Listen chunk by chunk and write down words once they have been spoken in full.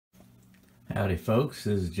Howdy folks,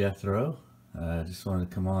 this is Jethro. I just wanted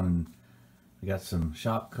to come on and I got some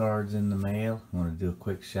shop cards in the mail. I want to do a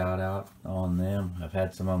quick shout out on them. I've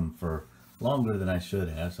had some of them for longer than I should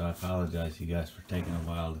have, so I apologize to you guys for taking a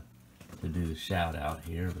while to do the shout out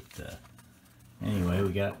here. But anyway,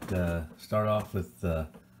 we got start off with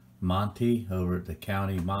Monty over at the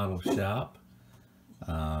County Model Shop.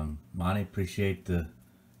 Monty, appreciate the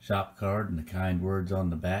shop card and the kind words on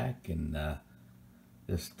the back, and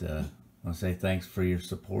just I want to say thanks for your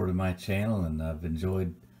support of my channel, and I've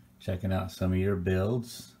enjoyed checking out some of your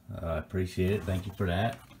builds. I appreciate it. Thank you for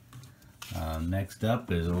that. Next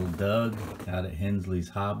up is old Doug out at Hensley's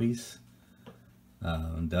Hobbies.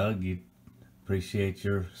 Doug, you appreciate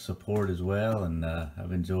your support as well, and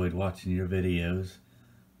I've enjoyed watching your videos.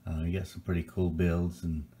 You got some pretty cool builds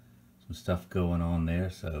and some stuff going on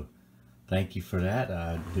there, so thank you for that.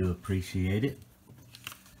 I do appreciate it.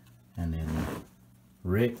 And then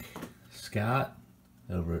Rick Scott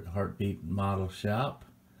over at Heartbeat Model Shop.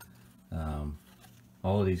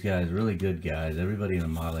 All of these guys, really good guys. Everybody in the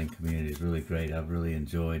modeling community is really great. I've really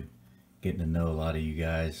enjoyed getting to know a lot of you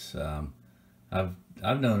guys.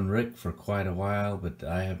 I've known Rick for quite a while, but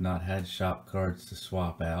I have not had shop cards to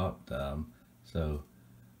swap out. So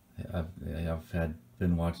I've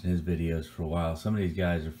been watching his videos for a while. Some of these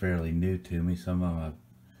guys are fairly new to me. Some of them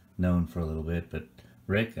I've known for a little bit, but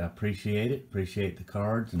Rick, I appreciate it. Appreciate the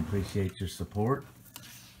cards and appreciate your support.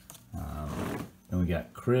 Then we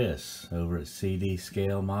got Chris over at CD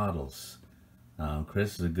Scale Models.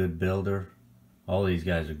 Chris is a good builder. All these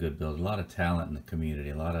guys are good builders. A lot of talent in the community.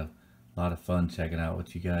 A lot of fun checking out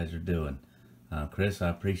what you guys are doing. Chris, I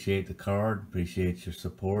appreciate the card. Appreciate your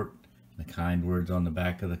support. The kind words on the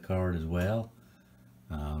back of the card as well.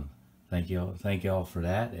 Thank you all for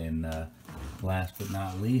that. And last but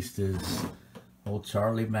not least is old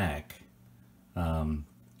Charlie Mack.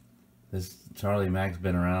 This Charlie Mack's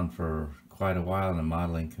been around for quite a while in the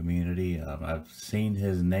modeling community. I've seen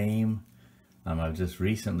his name. I've just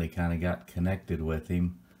recently kind of got connected with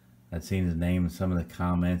him. I'd seen his name in some of the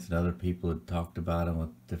comments, and other people had talked about him with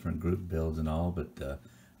different group builds and all, but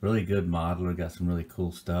really good modeler, got some really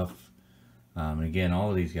cool stuff. And again, all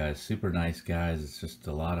of these guys, super nice guys. It's just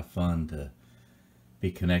a lot of fun to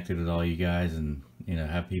be connected with all you guys, and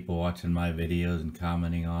have people watching my videos and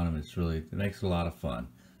commenting on them. It makes it a lot of fun.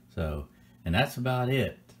 So, and that's about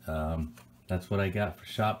it. That's what I got for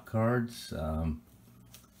shop cards. Not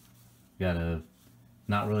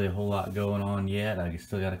really a whole lot going on yet. I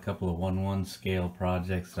still got a couple of 1/1 scale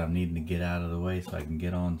projects that I'm needing to get out of the way so I can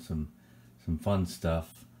get on some fun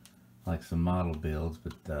stuff like some model builds.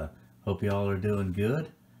 But hope you all are doing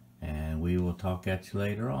good, and we will talk at you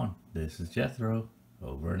later on. This is Jethro,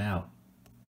 over and out.